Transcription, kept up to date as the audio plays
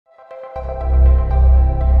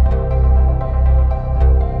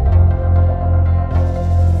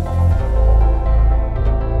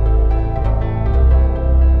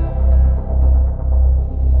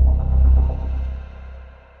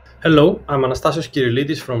Hello, I'm Anastasios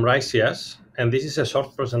Kyrillidis from RISE, and this is a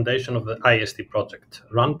short presentation of the IST project,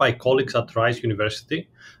 run by colleagues at Rice University,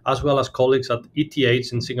 as well as colleagues at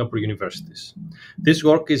ETH and Singapore universities. This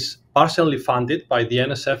work is partially funded by the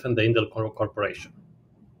NSF and the Intel Corporation.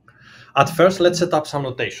 At first, let's set up some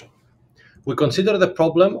notation. We consider the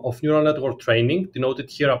problem of neural network training, denoted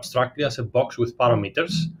here abstractly as a box with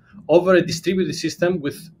parameters, over a distributed system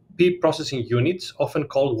with P processing units, often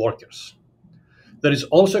called workers. There is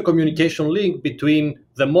also a communication link between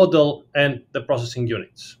the model and the processing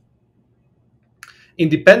units.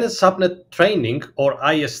 Independent subnet training, or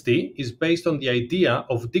IST, is based on the idea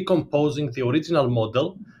of decomposing the original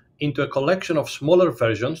model into a collection of smaller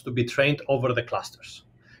versions to be trained over the clusters.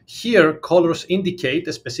 Here, colors indicate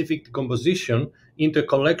a specific decomposition into a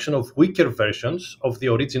collection of weaker versions of the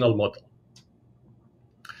original model.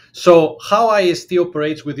 So, how IST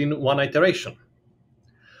operates within one iteration?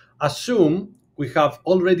 Assume we have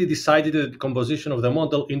already decided the decomposition of the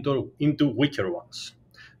model into weaker ones.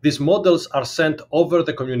 These models are sent over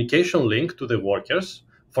the communication link to the workers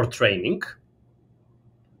for training,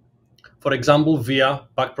 for example, via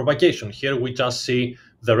backpropagation. Here we just see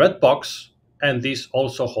the red box, and this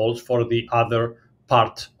also holds for the other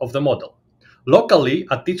part of the model. Locally,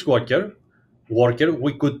 at each worker,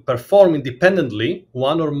 we could perform independently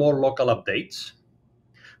one or more local updates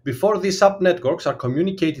before these subnetworks are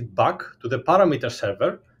communicated back to the parameter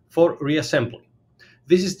server for reassembly.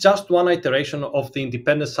 This is just one iteration of the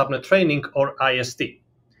independent subnet training, or IST.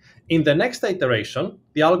 In the next iteration,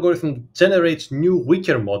 the algorithm generates new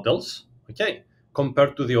weaker models,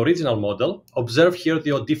 compared to the original model. Observe here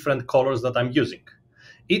the different colors that I'm using.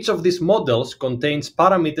 Each of these models contains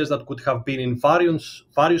parameters that could have been in various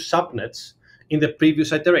subnets in the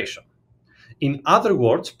previous iteration. In other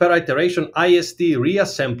words, per iteration, IST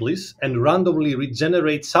reassemblies and randomly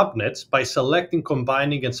regenerates subnets by selecting,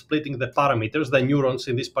 combining, and splitting the parameters, the neurons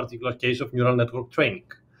in this particular case of neural network training.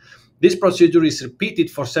 This procedure is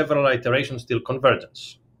repeated for several iterations till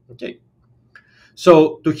convergence.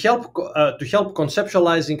 So to help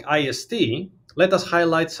conceptualizing IST, let us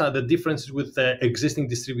highlight the differences with the existing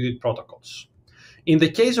distributed protocols. In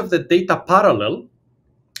the case of the data parallel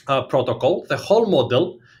protocol, the whole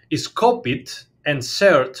model is copied and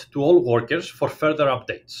shared to all workers for further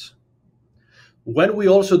updates. When we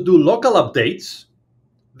also do local updates,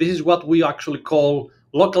 this is what we actually call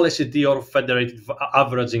local SED, or federated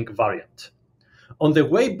averaging variant. On the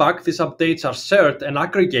way back, these updates are shared and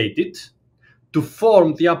aggregated to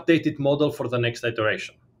form the updated model for the next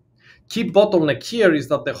iteration. Key bottleneck here is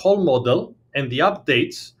that the whole model and the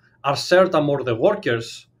updates are shared among the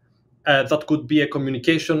workers. That could be a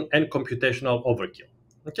communication and computational overkill.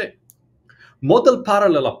 Model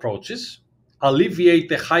parallel approaches alleviate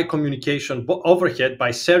the high communication overhead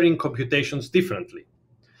by sharing computations differently.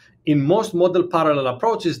 In most model parallel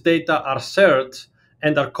approaches, data are shared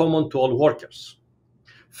and are common to all workers.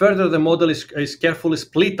 Further, the model is carefully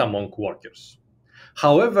split among workers.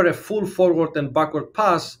 However, a full forward and backward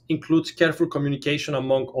pass includes careful communication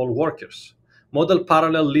among all workers. Model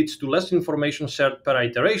parallel leads to less information shared per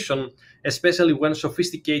iteration, especially when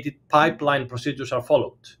sophisticated pipeline procedures are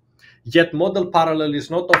followed. Yet model parallel is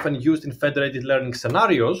not often used in federated learning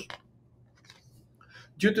scenarios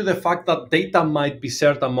due to the fact that data might be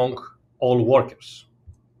shared among all workers.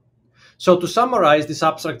 So to summarize this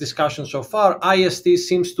abstract discussion so far, IST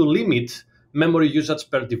seems to limit memory usage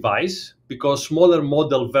per device because smaller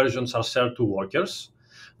model versions are shared to workers,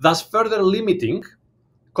 thus further limiting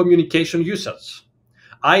communication usage.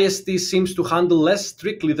 IST seems to handle less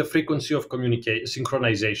strictly the frequency of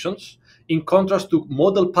synchronizations, in contrast to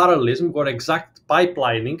model parallelism, where exact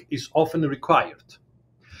pipelining is often required.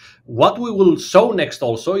 What we will show next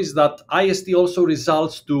also is that IST also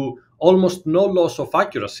results to almost no loss of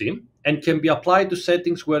accuracy and can be applied to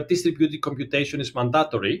settings where distributed computation is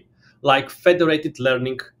mandatory, like federated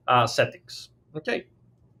learning settings.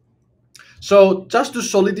 So just to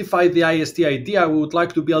solidify the IST idea, we would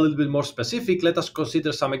like to be a little bit more specific. Let us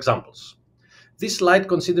consider some examples. This slide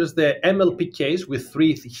considers the MLP case with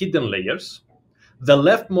 3 hidden layers. The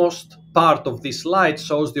leftmost part of this slide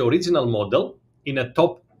shows the original model in a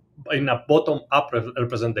bottom-up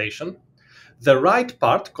representation. The right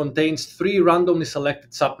part contains 3 randomly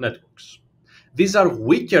selected subnetworks. These are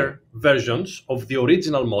weaker versions of the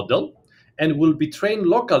original model and will be trained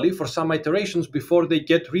locally for some iterations before they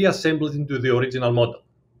get reassembled into the original model.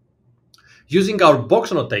 Using our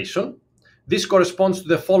box notation, this corresponds to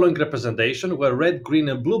the following representation, where red, green,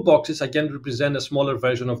 and blue boxes again represent a smaller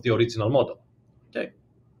version of the original model.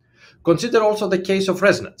 Consider also the case of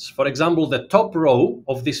ResNets. For example, the top row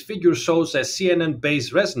of this figure shows a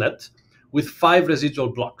CNN-based ResNet with 5 residual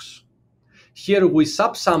blocks. Here we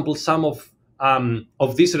subsample some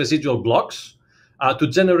of these residual blocks to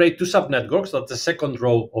generate 2 subnetworks. That's the second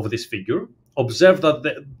row of this figure. Observe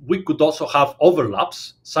that we could also have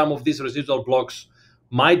overlaps. Some of these residual blocks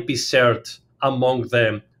might be shared among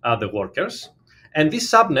the workers. And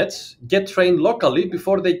these subnets get trained locally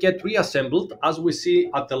before they get reassembled, as we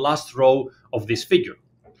see at the last row of this figure.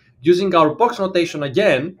 Using our box notation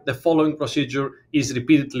again, the following procedure is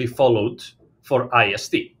repeatedly followed for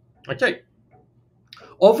IST. Okay.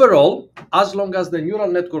 Overall, as long as the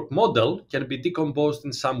neural network model can be decomposed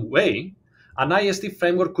in some way, an IST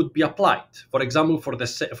framework could be applied. For example, for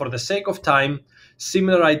the sake of time,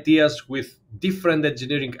 similar ideas with different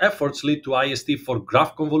engineering efforts lead to IST for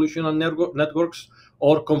graph convolutional networks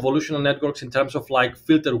or convolutional networks in terms of like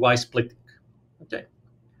filter-wise splitting. Okay.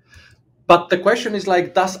 But the question is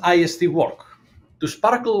like, does IST work? To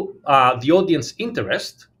sparkle the audience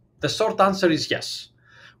interest, the short answer is yes.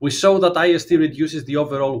 We saw that IST reduces the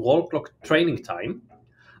overall wall clock training time.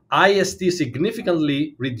 IST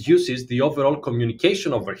significantly reduces the overall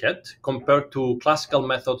communication overhead compared to classical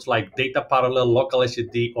methods like data parallel, local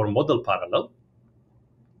SED, or model parallel.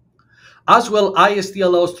 As well, IST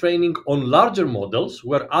allows training on larger models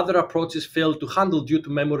where other approaches fail to handle due to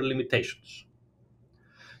memory limitations.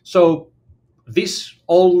 So this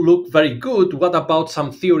all look very good. What about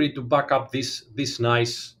some theory to back up this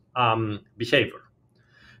nice behavior?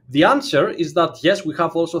 The answer is that yes, we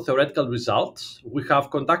have also theoretical results. We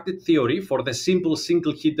have conducted theory for the simple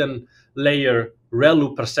single hidden layer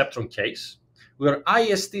ReLU perceptron case, where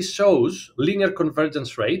IST shows linear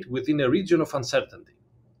convergence rate within a region of uncertainty.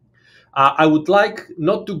 I would like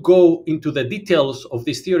not to go into the details of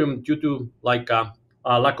this theorem due to like a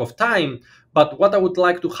lack of time, but what I would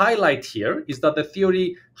like to highlight here is that the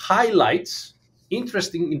theory highlights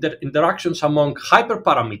interesting interactions among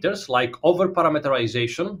hyperparameters like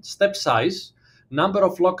overparameterization, step size, number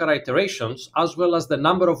of local iterations, as well as the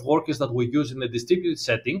number of workers that we use in a distributed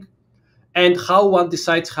setting, and how one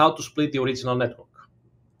decides how to split the original network.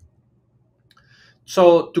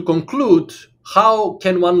 So to conclude, how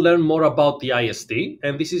can one learn more about the IST?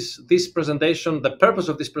 And this presentation, the purpose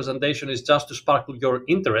of this presentation is just to sparkle your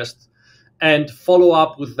interest and follow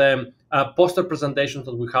up with the poster presentations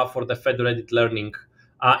that we have for the Federated Learning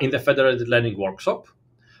in the Federated Learning workshop.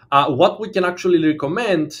 What we can actually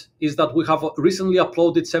recommend is that we have recently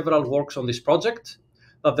uploaded several works on this project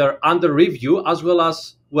that they're under review, as well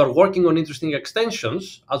as we're working on interesting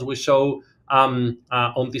extensions, as we show on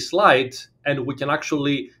this slide, and we can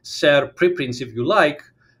actually share preprints if you like,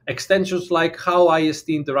 extensions like how IST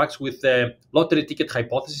interacts with the lottery ticket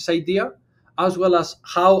hypothesis idea, as well as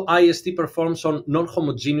how IST performs on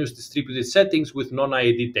non-homogeneous distributed settings with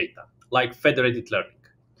non-IAD data, like federated learning.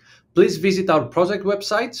 Please visit our project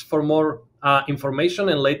websites for more information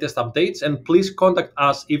and latest updates, and please contact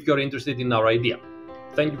us if you're interested in our idea.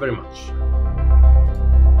 Thank you very much.